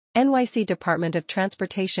NYC Department of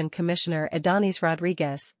Transportation Commissioner Adonis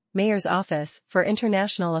Rodriguez, Mayor's Office for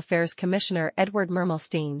International Affairs Commissioner Edward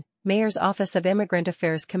Mermelstein, Mayor's Office of Immigrant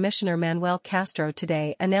Affairs Commissioner Manuel Castro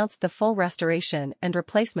today announced the full restoration and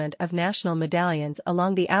replacement of national medallions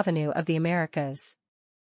along the Avenue of the Americas.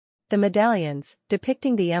 The medallions,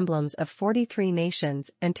 depicting the emblems of 43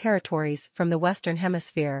 nations and territories from the Western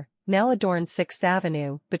Hemisphere, now adorn 6th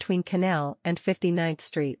Avenue between Canal and 59th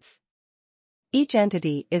Streets. Each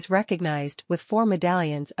entity is recognized with 4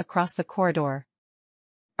 medallions across the corridor.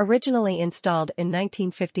 Originally installed in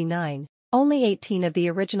 1959, only 18 of the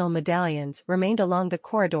original medallions remained along the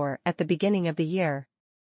corridor at the beginning of the year.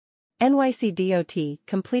 NYC DOT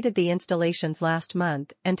completed the installations last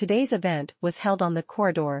month, and today's event was held on the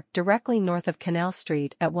corridor directly north of Canal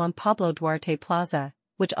Street at Juan Pablo Duarte Plaza,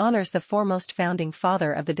 which honors the foremost founding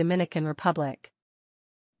father of the Dominican Republic.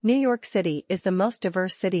 New York City is the most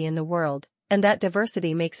diverse city in the world, and that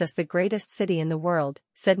diversity makes us the greatest city in the world,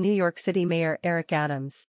 said New York City Mayor Eric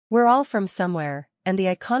Adams. We're all from somewhere, and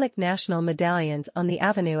the iconic national medallions on the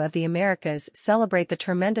Avenue of the Americas celebrate the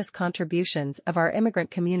tremendous contributions of our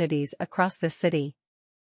immigrant communities across the city.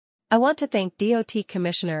 I want to thank DOT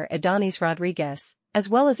Commissioner Adonis Rodriguez, as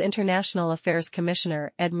well as International Affairs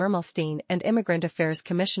Commissioner Ed Mermelstein and Immigrant Affairs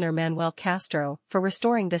Commissioner Manuel Castro for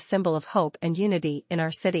restoring this symbol of hope and unity in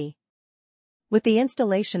our city. With the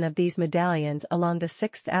installation of these medallions along the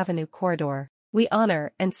 6th Avenue corridor, we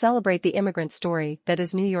honor and celebrate the immigrant story that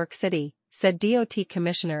is New York City, said DOT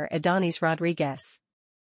Commissioner Adonis Rodriguez.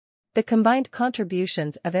 The combined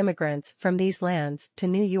contributions of immigrants from these lands to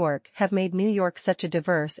New York have made New York such a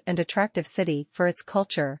diverse and attractive city for its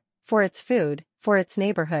culture, for its food, for its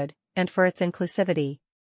neighborhood, and for its inclusivity.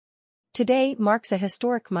 Today marks a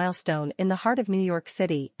historic milestone in the heart of New York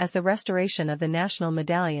City as the restoration of the national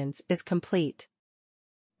medallions is complete.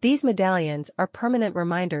 These medallions are permanent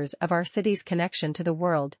reminders of our city's connection to the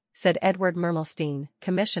world, said Edward Mermelstein,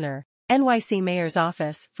 Commissioner, NYC Mayor's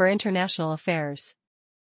Office for International Affairs.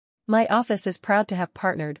 My office is proud to have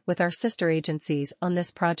partnered with our sister agencies on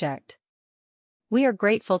this project. We are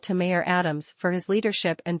grateful to Mayor Adams for his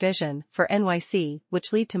leadership and vision for NYC,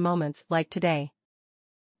 which lead to moments like today.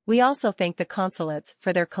 We also thank the consulates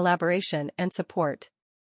for their collaboration and support.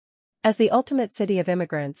 As the ultimate city of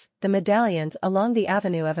immigrants, the medallions along the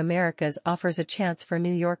Avenue of Americas offers a chance for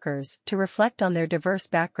New Yorkers to reflect on their diverse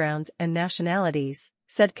backgrounds and nationalities,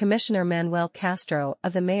 said Commissioner Manuel Castro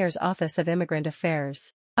of the Mayor's Office of Immigrant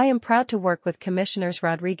Affairs. I am proud to work with Commissioners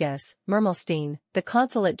Rodriguez, Mermelstein, the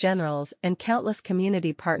Consulate Generals and countless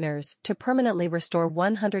community partners to permanently restore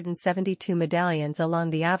 172 medallions along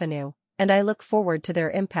the avenue, and I look forward to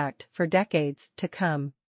their impact for decades to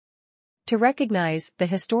come. To recognize the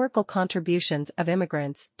historical contributions of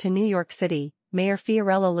immigrants to New York City, Mayor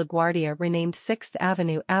Fiorello LaGuardia renamed 6th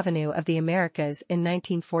Avenue Avenue of the Americas in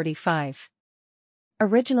 1945.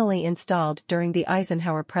 Originally installed during the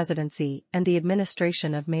Eisenhower presidency and the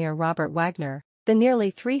administration of Mayor Robert Wagner, the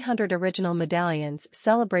nearly 300 original medallions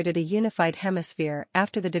celebrated a unified hemisphere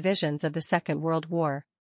after the divisions of the Second World War.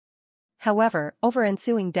 However, over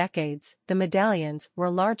ensuing decades, the medallions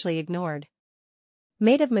were largely ignored.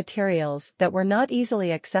 Made of materials that were not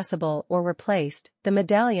easily accessible or replaced, the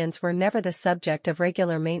medallions were never the subject of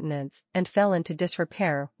regular maintenance and fell into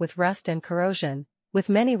disrepair with rust and corrosion, with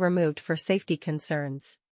many removed for safety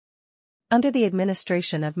concerns. Under the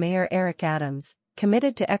administration of Mayor Eric Adams,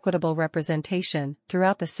 committed to equitable representation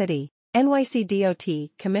throughout the city, NYC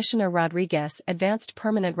DOT Commissioner Rodriguez advanced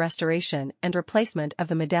permanent restoration and replacement of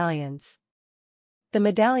the medallions. The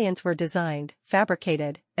medallions were designed,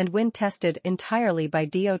 fabricated, and wind-tested entirely by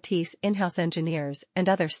DOT's in-house engineers and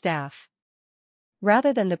other staff.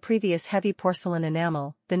 Rather than the previous heavy porcelain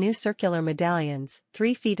enamel, the new circular medallions,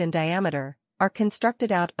 3 feet in diameter, are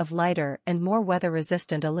constructed out of lighter and more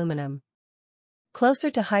weather-resistant aluminum. Closer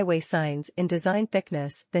to highway signs in design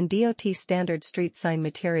thickness than DOT standard street sign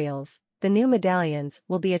materials, the new medallions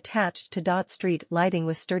will be attached to dot street lighting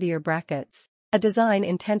with sturdier brackets, a design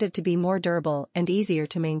intended to be more durable and easier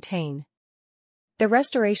to maintain. The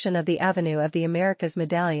restoration of the Avenue of the Americas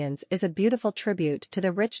medallions is a beautiful tribute to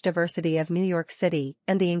the rich diversity of New York City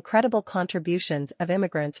and the incredible contributions of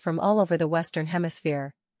immigrants from all over the Western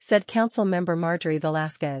Hemisphere, said Council Member Marjorie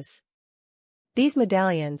Velasquez. These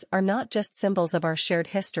medallions are not just symbols of our shared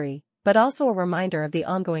history, but also a reminder of the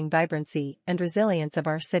ongoing vibrancy and resilience of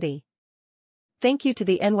our city. Thank you to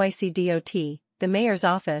the NYC DOT, the Mayor's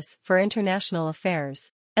Office for International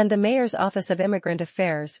Affairs, and the Mayor's Office of Immigrant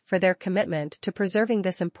Affairs for their commitment to preserving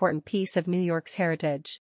this important piece of New York's heritage.